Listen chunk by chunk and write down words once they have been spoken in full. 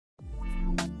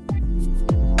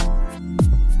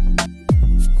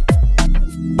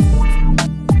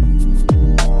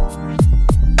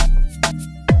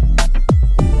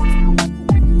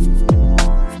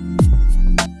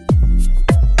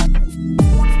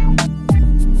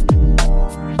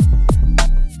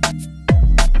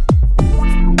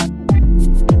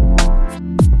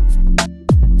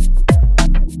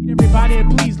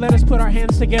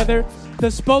together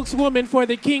the spokeswoman for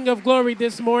the King of Glory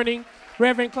this morning,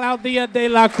 Reverend Claudia de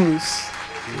la Cruz.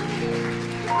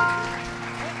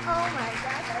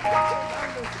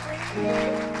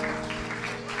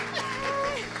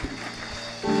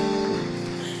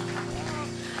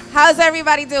 How's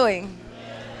everybody doing?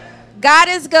 God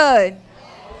is good.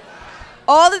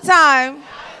 All the time.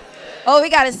 Oh, we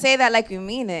got to say that like we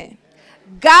mean it.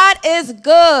 God is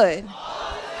good.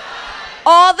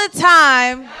 All the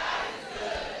time.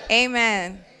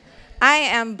 Amen. I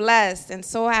am blessed and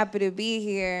so happy to be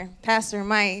here. Pastor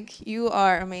Mike, you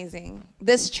are amazing.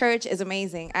 This church is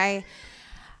amazing. I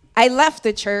left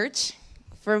the church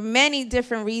for many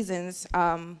different reasons.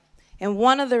 And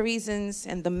one of the reasons,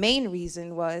 and the main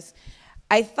reason, was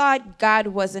I thought God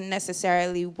wasn't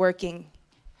necessarily working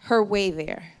her way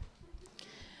there.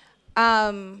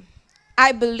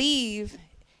 I believe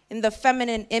in the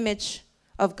feminine image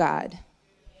of God.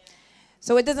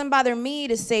 So it doesn't bother me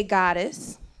to say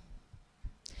goddess.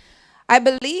 I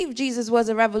believe Jesus was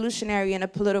a revolutionary and a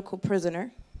political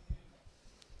prisoner.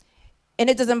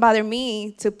 And it doesn't bother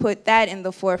me to put that in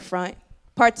the forefront,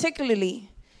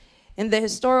 particularly in the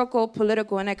historical,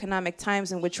 political, and economic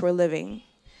times in which we're living.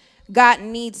 God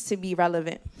needs to be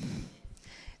relevant.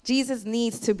 Jesus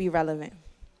needs to be relevant.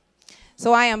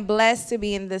 So I am blessed to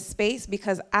be in this space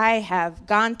because I have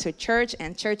gone to church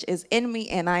and church is in me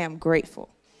and I am grateful.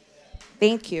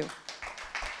 Thank you.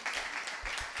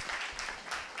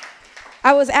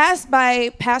 I was asked by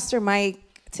Pastor Mike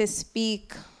to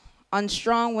speak on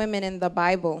strong women in the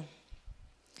Bible.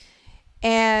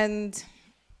 And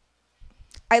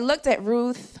I looked at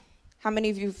Ruth. How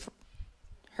many of you have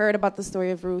heard about the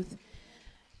story of Ruth?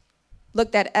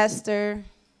 Looked at Esther,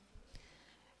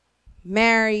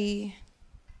 Mary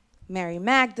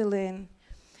Magdalene.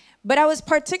 But I was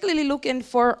particularly looking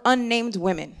for unnamed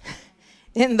women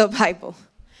in the Bible.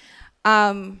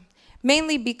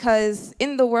 Mainly because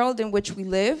in the world in which we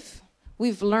live,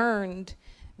 we've learned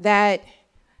that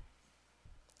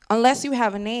unless you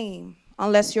have a name,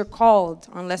 unless you're called,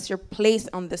 unless you're placed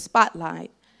on the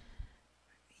spotlight,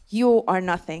 you are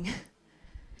nothing.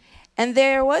 And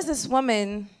there was this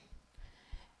woman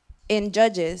in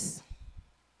Judges.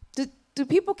 Do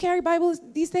people carry Bibles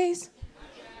these days?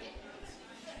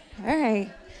 All right.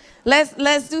 Let's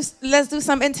do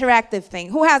some interactive thing.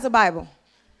 Who has a Bible?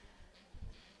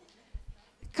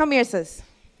 Come here, sis.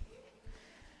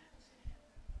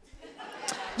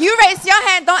 You raised your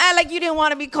hand. Don't act like you didn't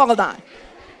want to be called on.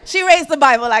 She raised the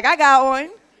Bible like, I got one.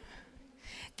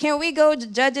 Can we go to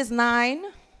Judges 9,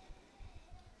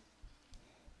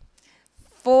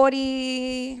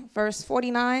 40, verse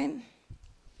 49?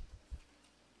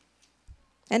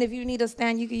 And if you need a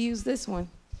stand, you can use this one.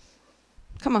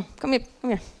 Come on, come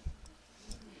here.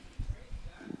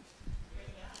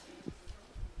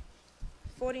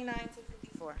 49 to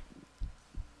 54.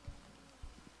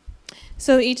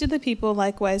 So each of the people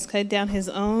likewise cut down his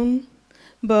own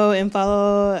bow and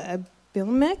followed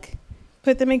Abimelech,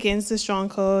 put them against the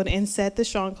stronghold, and set the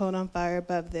stronghold on fire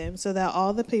above them, so that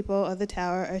all the people of the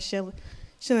tower of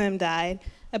Shalem died,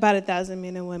 about 1,000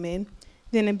 men and women.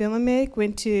 Then Abimelech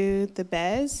went to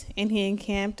Thebez, and he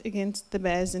encamped against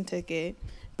Thebez and took it.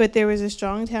 But there was a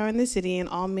strong tower in the city, and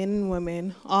all men and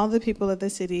women, all the people of the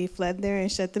city, fled there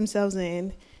and shut themselves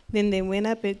in. Then they went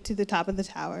up it to the top of the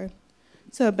tower.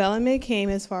 So Abimelech came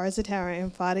as far as the tower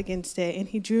and fought against it, and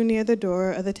he drew near the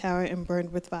door of the tower and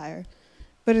burned with fire.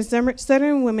 But a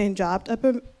certain woman dropped up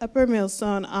a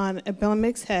millstone on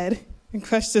Abimelech's head and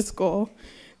crushed his skull.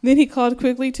 Then he called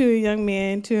quickly to a young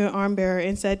man, to an arm-bearer,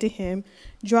 and said to him,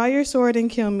 "Draw your sword and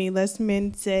kill me, lest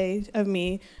men say of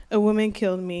me, a woman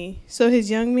killed me." So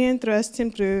his young man thrust him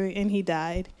through, and he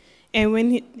died. And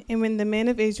when the men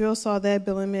of Israel saw that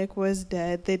Abimelech was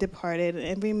dead, they departed,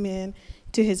 every man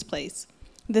to his place.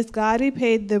 Thus God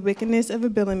repaid the wickedness of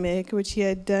Abimelech, which he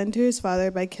had done to his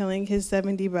father by killing his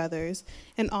 70 brothers.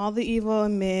 And all the evil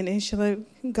of men in Shiloh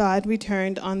God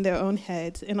returned on their own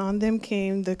heads, and on them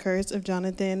came the curse of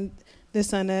Jonathan, the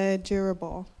son of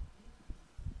Jerubbaal.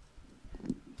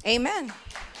 Amen.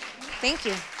 Thank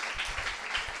you.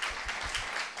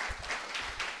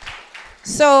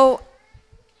 So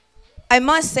I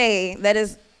must say that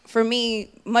is, for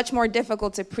me, much more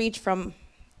difficult to preach from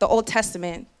the Old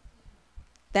Testament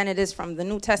than it is from the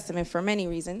New Testament for many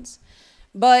reasons.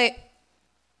 But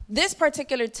this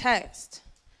particular text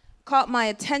caught my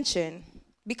attention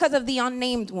because of the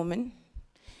unnamed woman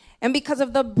and because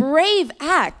of the brave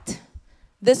act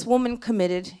this woman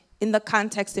committed in the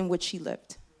context in which she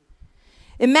lived.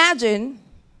 Imagine,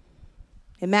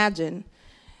 in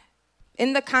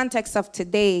the context of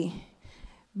today,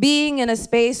 being in a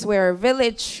space where a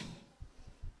village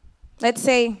let's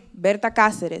say Berta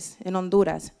Cáceres in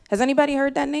Honduras. Has anybody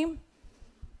heard that name?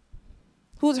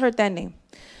 Who's heard that name?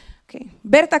 Okay.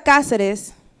 Berta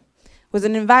Cáceres was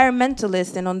an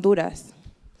environmentalist in Honduras.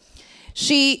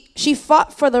 She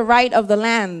fought for the right of the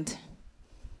land,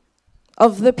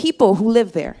 of the people who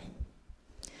live there.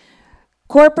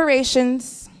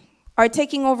 Corporations are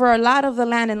taking over a lot of the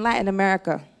land in Latin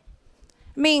America.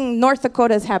 I mean, North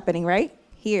Dakota is happening, right?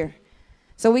 Here.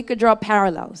 So we could draw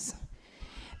parallels.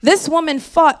 This woman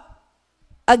fought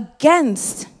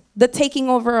against the taking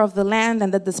over of the land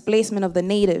and the displacement of the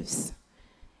natives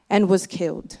and was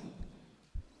killed,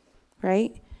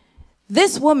 right?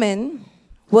 This woman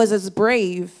was as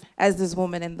brave as this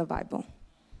woman in the Bible.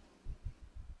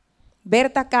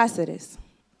 Berta Cáceres.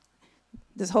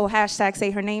 This whole hashtag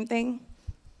say her name thing,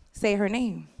 say her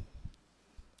name,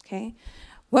 okay?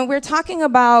 When we're talking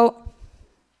about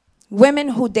women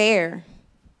who dare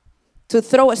to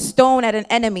throw a stone at an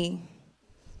enemy,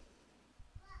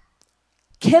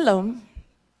 kill him,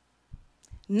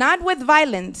 not with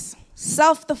violence,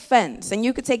 self-defense. And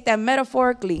you could take that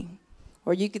metaphorically,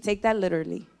 or you could take that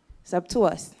literally. It's up to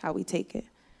us how we take it.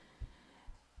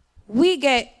 We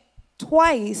get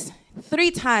twice,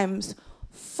 3 times,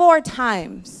 4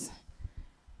 times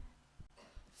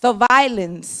the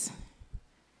violence,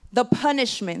 the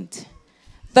punishment,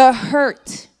 the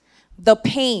hurt, the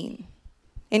pain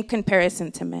in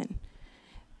comparison to men.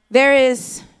 There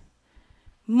is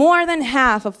more than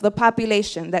half of the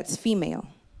population that's female.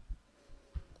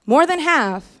 More than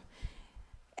half.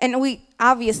 And we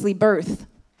obviously birth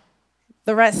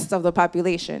the rest of the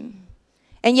population.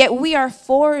 And yet we are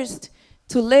forced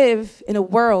to live in a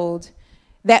world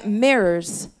that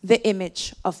mirrors the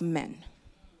image of men.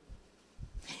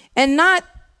 And not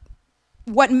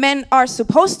what men are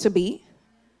supposed to be,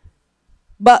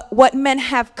 but what men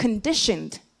have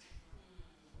conditioned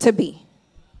to be.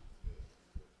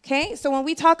 Okay? So when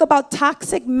we talk about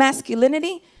toxic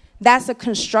masculinity, that's a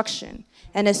construction,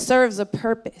 and it serves a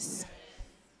purpose.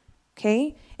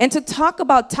 Okay? And to talk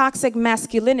about toxic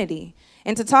masculinity,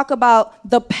 and to talk about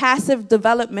the passive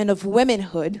development of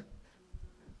womanhood,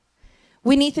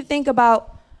 we need to think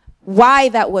about why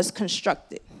that was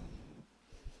constructed.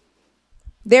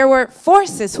 There were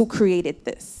forces who created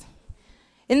this.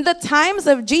 In the times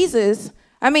of Jesus,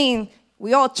 I mean,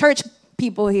 we all church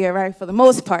people here, right, for the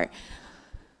most part.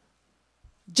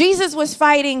 Jesus was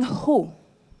fighting who?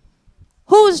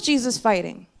 Who was Jesus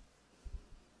fighting?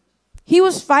 He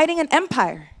was fighting an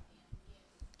empire.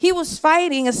 He was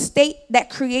fighting a state that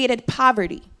created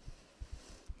poverty.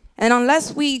 And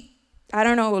unless we, I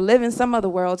don't know, live in some other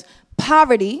worlds,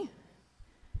 poverty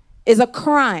is a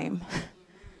crime.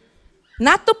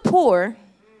 Not the poor.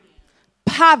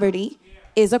 Poverty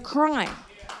is a crime.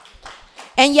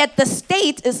 And yet the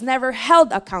state is never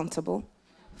held accountable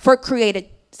for creating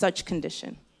such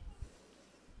condition.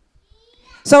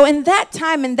 So in that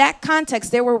time, in that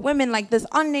context, there were women like this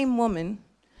unnamed woman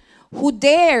who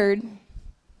dared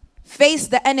face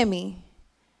the enemy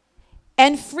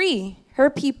and free her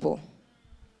people.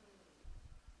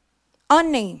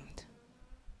 Unnamed.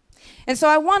 And so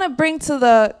I want to bring to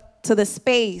the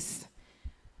space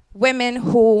women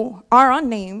who are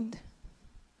unnamed.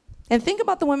 And think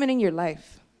about the women in your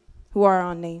life who are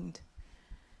unnamed.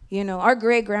 You know, our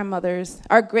great-grandmothers,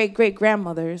 our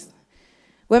great-great-grandmothers,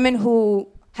 women who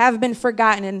have been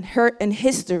forgotten in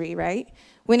history, right?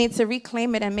 We need to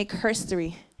reclaim it and make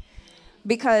history.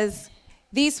 Because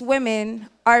these women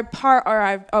are part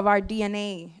of our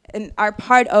DNA and are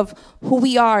part of who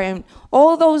we are. And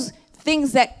all those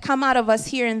things that come out of us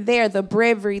here and there, the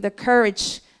bravery, the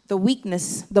courage, the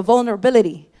weakness, the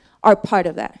vulnerability, are part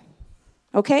of that.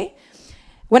 Okay?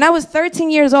 When I was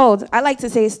 13 years old, I like to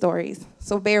say stories,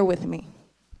 so bear with me.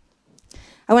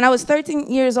 And when I was 13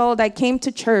 years old, I came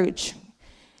to church.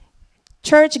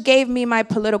 Church gave me my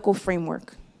political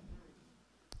framework.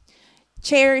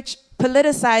 Church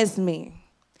politicized me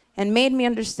and made me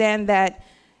understand that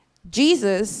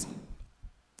Jesus,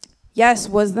 yes,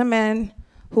 was the man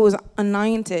who was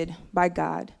anointed by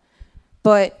God,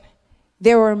 but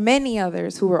there were many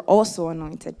others who were also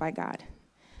anointed by God.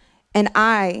 And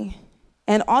I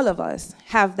and all of us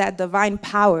have that divine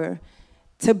power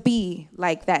to be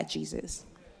like that Jesus.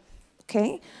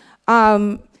 Okay?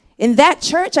 In that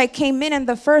church, I came in, and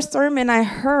the first sermon I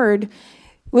heard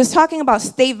was talking about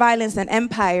state violence and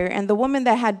empire, and the woman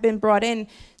that had been brought in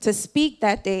to speak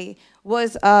that day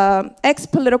was an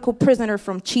ex-political prisoner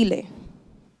from Chile.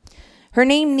 Her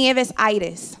name, Nieves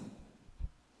Aires.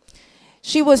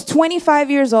 She was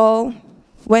 25 years old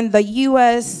when the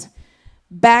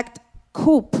U.S.-backed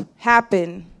coup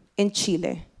happened in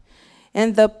Chile.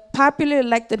 And the popularly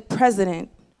elected president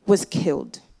was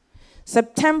killed.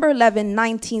 September 11,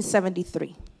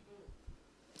 1973.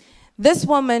 This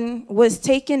woman was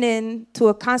taken into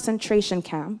a concentration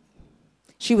camp.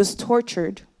 She was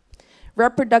tortured,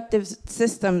 reproductive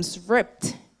systems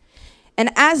ripped. And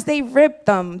as they ripped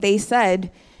them, they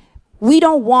said, "We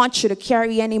don't want you to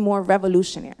carry any more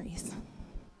revolutionaries.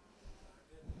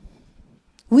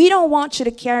 We don't want you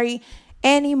to carry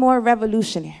any more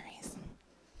revolutionaries."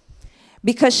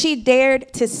 Because she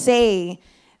dared to say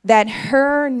that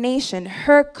her nation,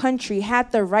 her country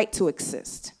had the right to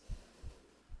exist,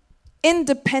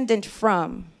 independent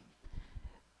from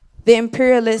the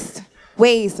imperialist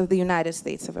ways of the United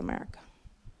States of America.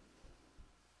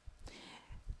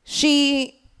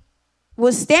 She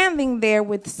was standing there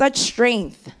with such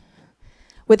strength,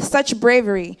 with such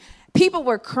bravery. People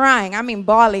were crying, I mean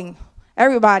bawling,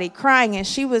 everybody crying, and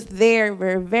she was there,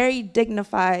 very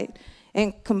dignified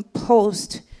and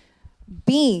composed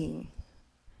being.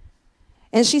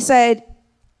 And she said,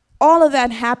 all of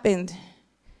that happened,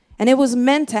 and it was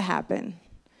meant to happen.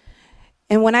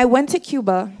 And when I went to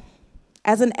Cuba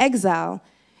as an exile,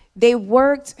 they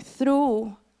worked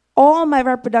through all my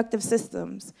reproductive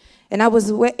systems, and I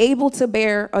was able to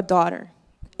bear a daughter,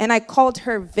 and I called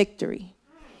her Victory.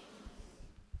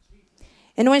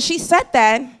 And when she said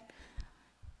that,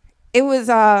 it was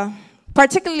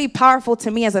particularly powerful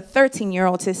to me as a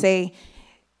 13-year-old to say,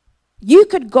 you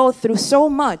could go through so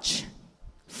much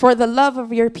for the love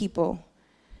of your people,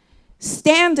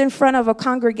 stand in front of a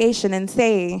congregation and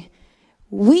say,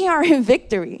 we are in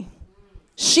victory.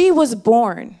 She was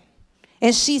born,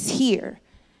 and she's here.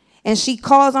 And she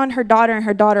calls on her daughter, and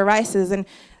her daughter rises. And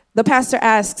the pastor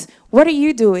asks, what are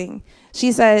you doing?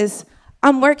 She says,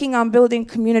 I'm working on building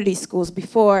community schools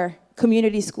before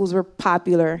community schools were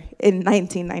popular in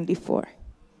 1994.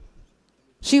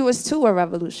 She was too a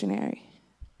revolutionary.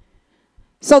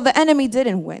 So the enemy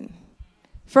didn't win.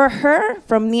 For her,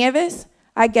 from Nieves,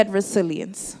 I get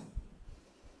resilience,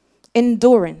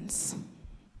 endurance.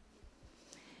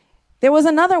 There was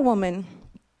another woman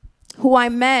who I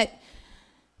met,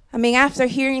 after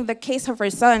hearing the case of her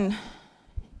son.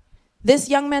 This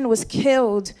young man was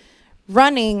killed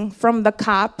running from the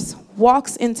cops,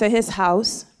 walks into his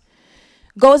house,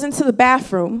 goes into the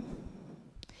bathroom.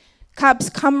 Cops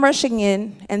come rushing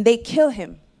in, and they kill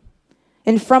him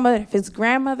in front of his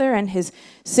grandmother and his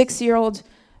 6-year-old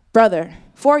brother,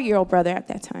 4-year-old brother at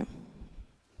that time.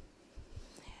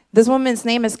 This woman's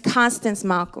name is Constance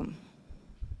Malcolm,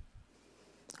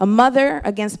 a mother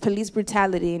against police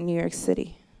brutality in New York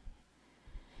City.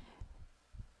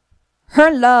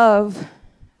 Her love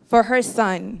for her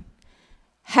son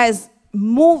has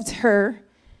moved her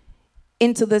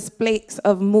into this place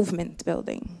of movement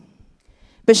building.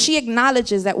 But she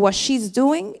acknowledges that what she's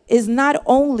doing is not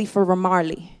only for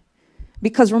Ramarley,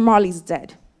 because Ramarley's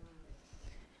dead.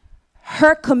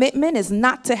 Her commitment is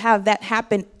not to have that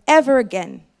happen ever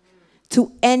again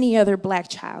to any other black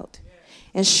child.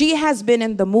 And she has been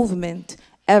in the movement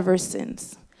ever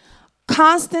since.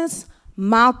 Constance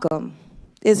Malcolm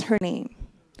is her name.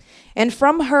 And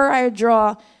from her, I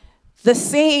draw the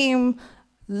same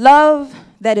love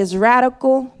that is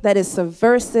radical, that is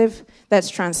subversive,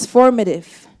 that's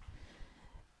transformative,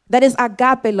 that is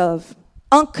agape love,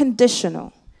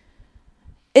 unconditional.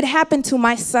 It happened to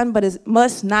my son, but it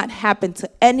must not happen to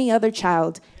any other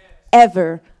child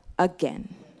ever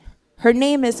again. Her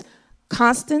name is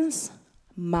Constance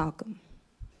Malcolm.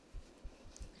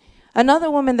 Another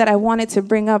woman that I wanted to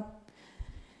bring up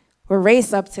or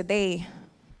raise up today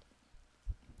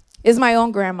is my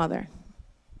own grandmother.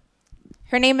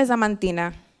 Her name is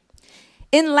Amantina.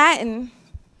 In Latin,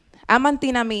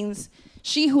 Amantina means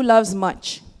she who loves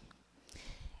much.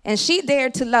 And she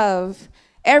dared to love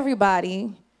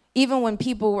everybody, even when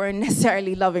people weren't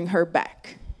necessarily loving her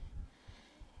back.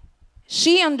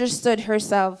 She understood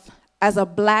herself as a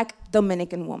black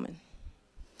Dominican woman.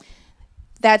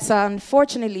 That's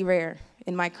unfortunately rare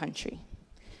in my country,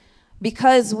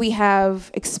 because we have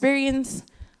experienced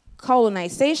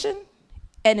colonization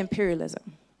and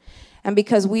imperialism, and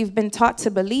because we've been taught to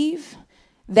believe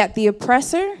that the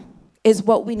oppressor is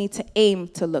what we need to aim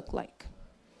to look like.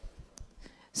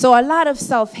 So a lot of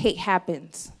self-hate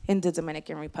happens in the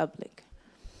Dominican Republic.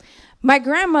 My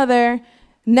grandmother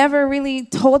never really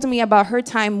told me about her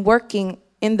time working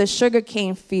in the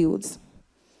sugarcane fields.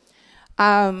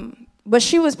 But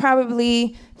she was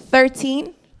probably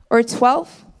 13 or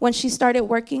 12 when she started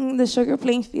working the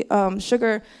sugarcane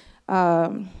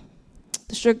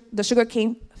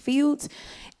fields.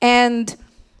 And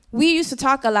we used to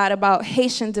talk a lot about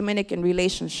Haitian-Dominican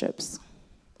relationships.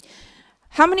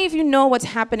 How many of you know what's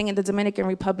happening in the Dominican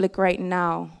Republic right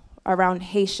now around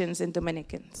Haitians and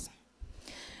Dominicans.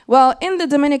 Well, in the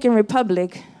Dominican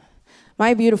Republic,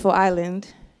 my beautiful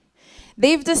island,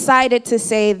 they've decided to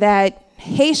say that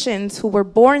Haitians who were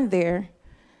born there,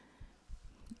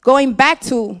 going back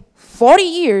to 40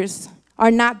 years,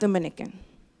 are not Dominican.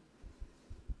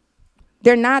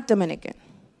 They're not Dominican.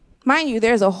 Mind you,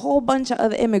 there's a whole bunch of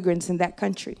other immigrants in that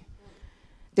country.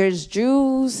 There's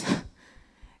Jews,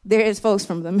 there's folks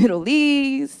from the Middle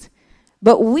East,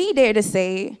 but we dare to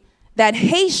say that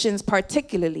Haitians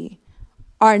particularly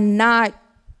are not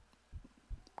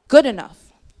good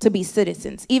enough to be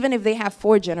citizens, even if they have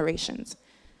 4 generations,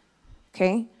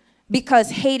 okay?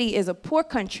 Because Haiti is a poor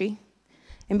country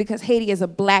and because Haiti is a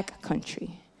black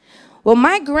country. Well,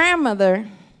 my grandmother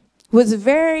was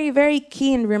very, very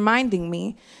keen reminding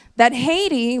me that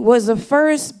Haiti was the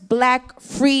first black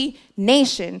free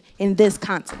nation in this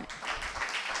continent.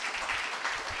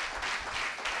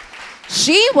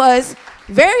 She was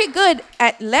very good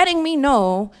at letting me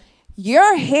know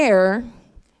your hair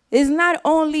is not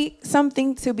only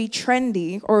something to be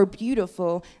trendy or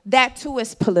beautiful, that too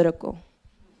is political.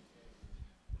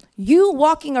 You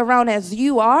walking around as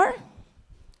you are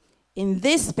in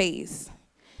this space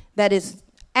that is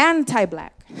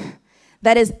anti-black,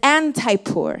 that is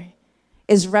anti-poor,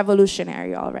 is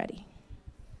revolutionary already.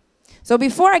 So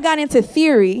before I got into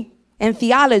theory and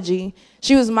theology,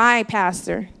 she was my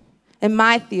pastor and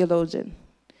my theologian.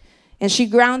 And she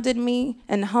grounded me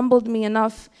and humbled me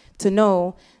enough to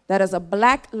know that as a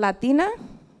black Latina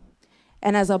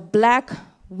and as a black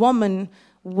woman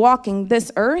walking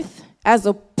this earth, as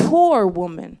a poor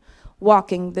woman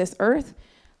walking this earth,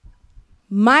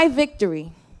 my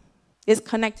victory is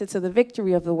connected to the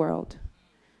victory of the world.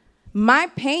 My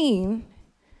pain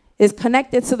is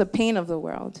connected to the pain of the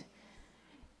world.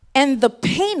 And the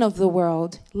pain of the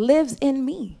world lives in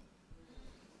me.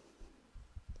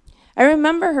 I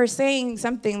remember her saying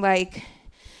something like,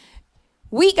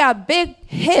 we got big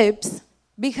hips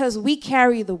because we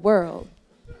carry the world.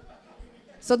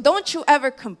 So don't you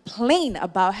ever complain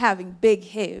about having big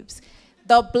hips.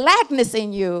 The blackness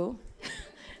in you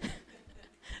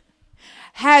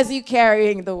has you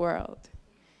carrying the world.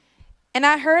 And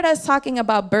I heard us talking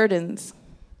about burdens.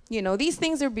 You know, these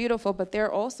things are beautiful, but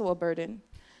they're also a burden.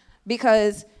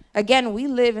 Because, again, we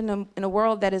live in a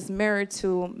world that is mirrored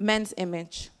to men's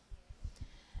image.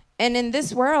 And in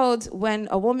this world, when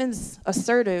a woman's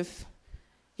assertive,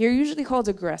 you're usually called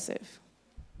aggressive.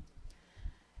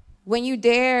 When you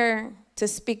dare to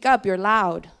speak up, you're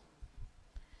loud.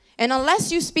 And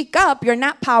unless you speak up, you're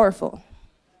not powerful,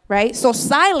 right? So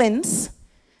silence,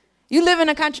 you live in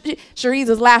a contradiction. Cherise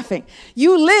is laughing.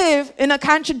 You live in a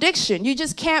contradiction. You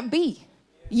just can't be.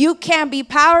 You can't be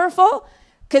powerful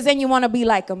because then you want to be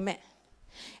like a man.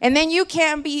 And then you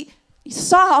can't be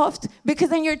soft because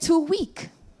then you're too weak.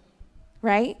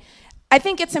 Right? I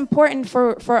think it's important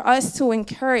for us to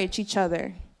encourage each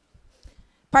other,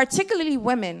 particularly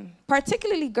women,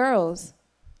 particularly girls,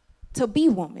 to be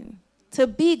women, to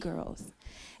be girls,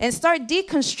 and start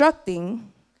deconstructing,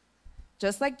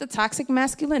 just like the toxic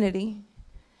masculinity,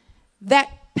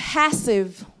 that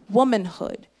passive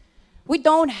womanhood. We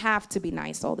don't have to be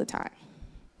nice all the time.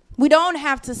 We don't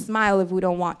have to smile if we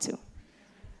don't want to.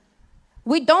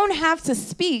 We don't have to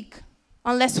speak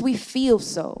unless we feel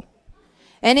so.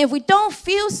 And if we don't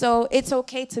feel so, it's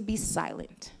okay to be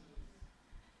silent.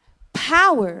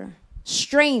 Power,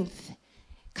 strength,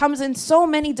 comes in so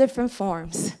many different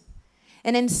forms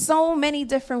and in so many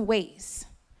different ways.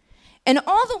 And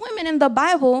all the women in the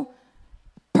Bible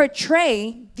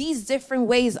portray these different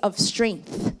ways of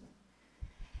strength.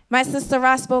 My sister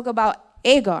Ross spoke about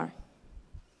Agar.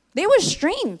 There was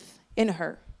strength in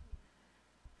her.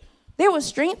 There was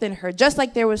strength in her, just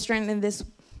like there was strength in this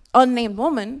unnamed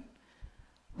woman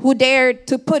who dared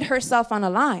to put herself on a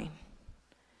line.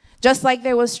 Just like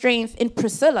there was strength in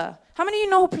Priscilla. How many of you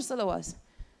know who Priscilla was?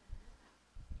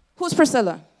 Who's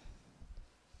Priscilla?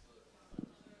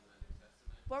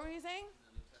 What were you saying?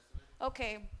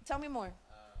 Okay, tell me more.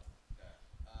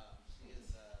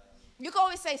 You can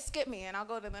always say skip me and I'll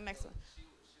go to the next one. She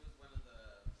was one of the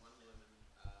women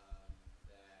that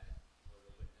was a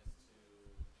witness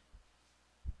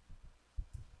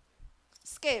to...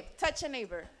 Skip, touch a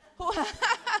neighbor.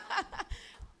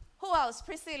 Who else?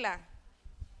 Priscilla.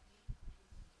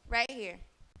 Right here.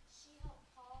 She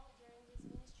helped Paul during his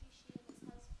ministry.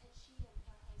 She and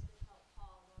her husband helped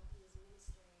Paul while he was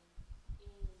ministering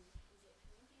in, is it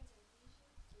Corinthians or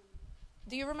Ephesians?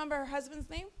 Do you remember her husband's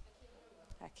name?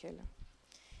 Aquila.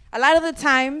 A lot of the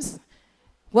times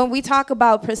when we talk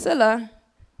about Priscilla,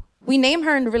 we name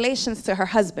her in relations to her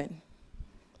husband,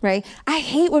 right? I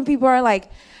hate when people are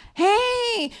like,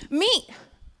 hey, meet.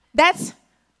 That's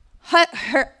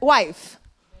her wife.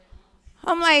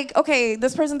 I'm like, okay,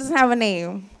 this person doesn't have a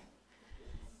name.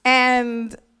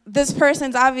 And this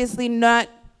person's obviously not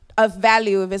of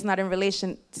value if it's not in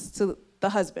relation to the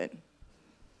husband.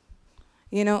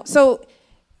 You know, so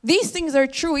these things are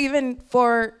true even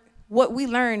for what we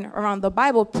learn around the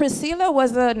Bible. Priscilla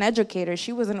was an educator.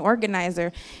 She was an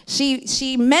organizer. She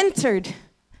mentored.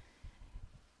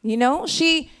 You know,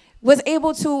 she was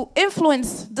able to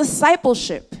influence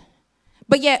discipleship.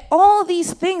 But yet all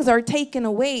these things are taken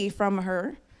away from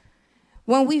her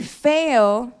when we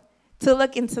fail to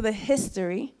look into the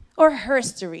history, or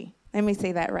herstory, let me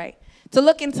say that right, to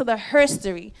look into the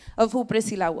herstory of who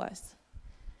Priscilla was.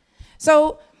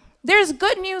 So there's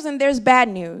good news and there's bad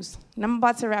news. And I'm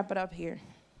about to wrap it up here.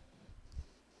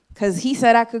 Because he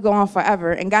said I could go on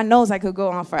forever, and God knows I could go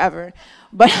on forever,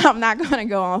 but I'm not going to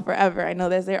go on forever. I know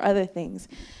there are other things.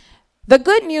 The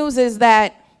good news is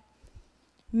that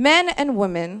men and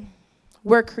women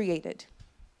were created,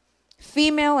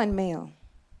 female and male.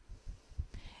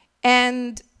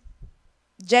 And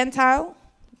Gentile,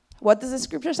 what does the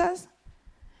scripture says?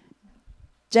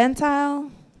 Gentile,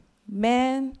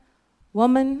 man,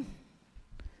 woman.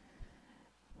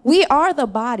 We are the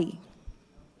body.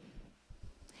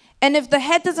 And if the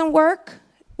head doesn't work,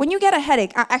 when you get a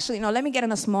headache, actually, no, let me get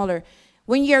in a smaller.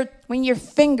 When your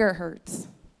finger hurts.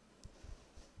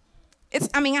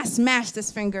 I smashed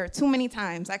this finger too many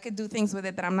times. I could do things with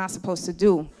it that I'm not supposed to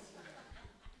do.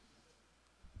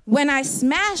 When I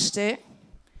smashed it,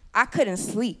 I couldn't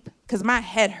sleep because my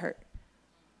head hurt.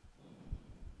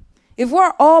 If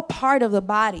we're all part of the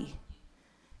body,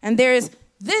 and there's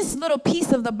this little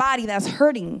piece of the body that's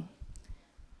hurting,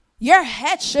 your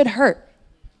head should hurt.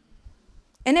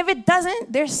 And if it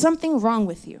doesn't, there's something wrong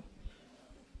with you.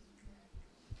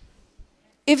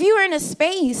 If you're in a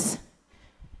space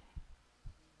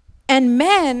and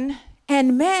men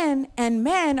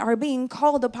are being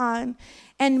called upon,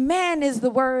 and man is the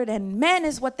word, and men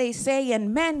is what they say,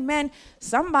 and men,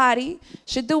 somebody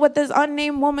should do what this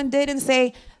unnamed woman did and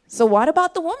say, so what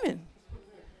about the woman?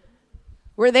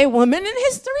 Were they women in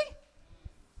history?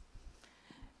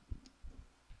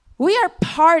 We are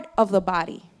part of the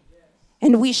body,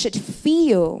 and we should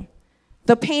feel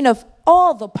the pain of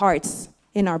all the parts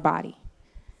in our body.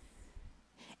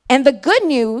 And the good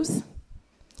news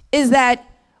is that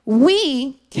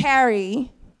we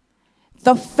carry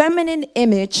the feminine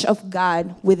image of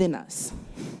God within us.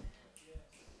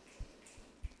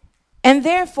 And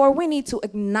therefore, we need to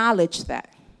acknowledge that.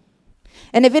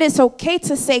 And if it is okay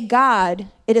to say God,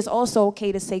 it is also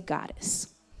okay to say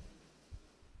goddess.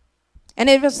 And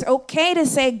if it's okay to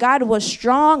say God was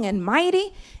strong and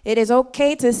mighty, it is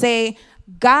okay to say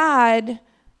God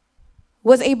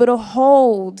was able to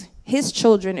hold his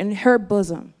children in her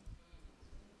bosom.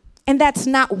 And that's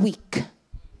not weak.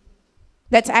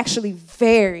 That's actually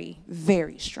very,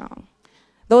 very strong.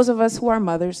 Those of us who are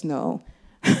mothers know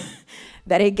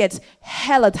that it gets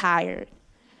hella tired.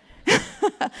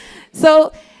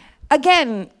 So,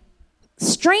 again,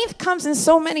 strength comes in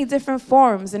so many different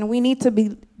forms, and we need to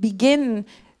begin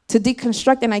to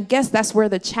deconstruct, and I guess that's where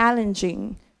the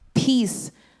challenging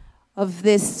piece of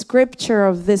this scripture,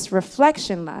 of this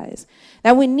reflection lies,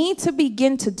 that we need to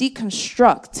begin to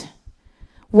deconstruct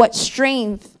what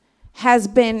strength has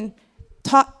been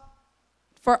taught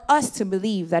for us to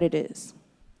believe that it is.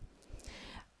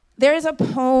 There is a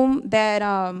poem that,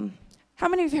 how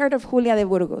many of you heard of Julia de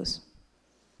Burgos?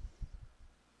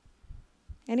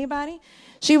 Anybody?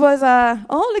 She was,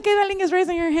 oh, look at Idalín is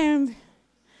raising her hand.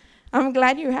 I'm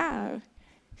glad you have.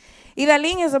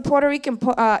 Idalín is a Puerto Rican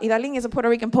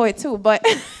poet too, but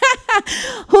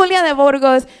Julia de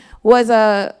Burgos was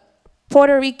a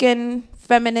Puerto Rican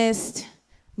feminist,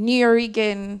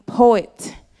 Nuyorican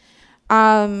poet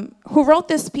who wrote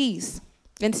this piece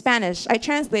in Spanish. I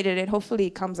translated it. Hopefully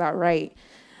it comes out right.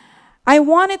 I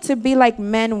wanted to be like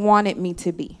men wanted me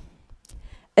to be.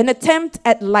 An attempt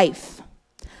at life.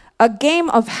 A game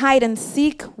of hide and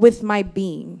seek with my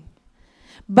being.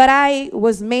 But I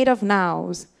was made of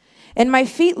nows, and my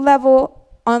feet level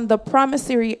on the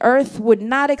promissory earth would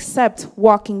not accept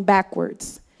walking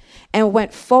backwards, and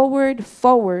went forward,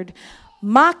 forward,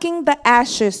 mocking the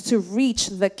ashes to reach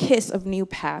the kiss of new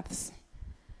paths.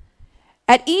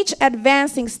 At each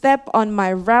advancing step on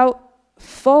my route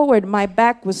forward, my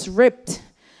back was ripped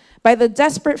by the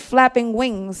desperate flapping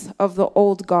wings of the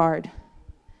old guard.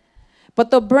 But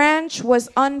the branch was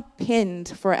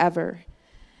unpinned forever.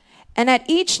 And at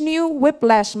each new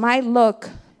whiplash, my look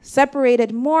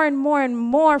separated more and more and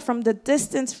more from the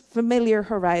distant familiar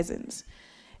horizons.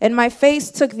 And my face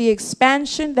took the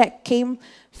expansion that came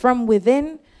from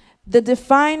within, the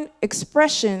defined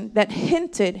expression that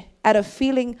hinted at a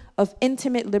feeling of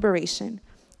intimate liberation,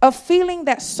 a feeling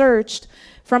that surged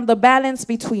from the balance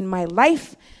between my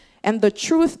life and the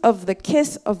truth of the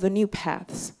kiss of the new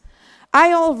paths.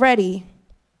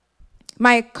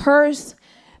 My curse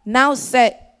now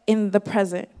set in the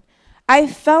present. I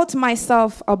felt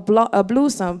myself a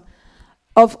blossom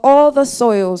of all the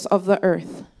soils of the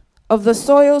earth, of the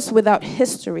soils without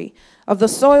history, of the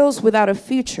soils without a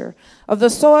future, of the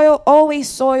soil, always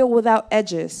soil without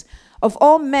edges, of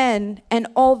all men and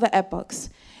all the epochs.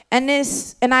 And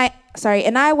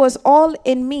I was all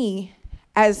in me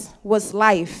as was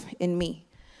life in me.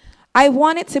 I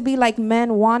wanted to be like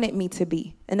men wanted me to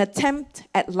be, an attempt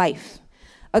at life,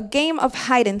 a game of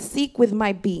hide and seek with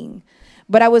my being.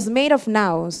 But I was made of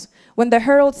nows. When the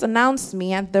heralds announced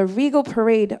me at the regal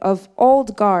parade of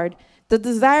old guard, the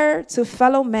desire to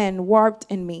fellow men warped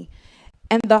in me,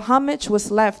 and the homage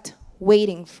was left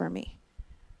waiting for me.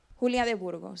 Julia de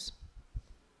Burgos.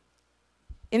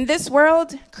 In this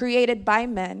world created by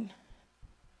men,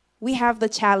 we have the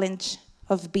challenge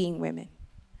of being women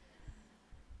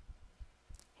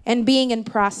and being in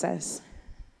process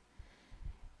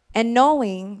and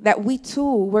knowing that we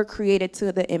too were created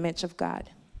to the image of God.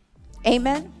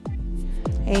 Amen.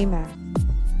 Amen.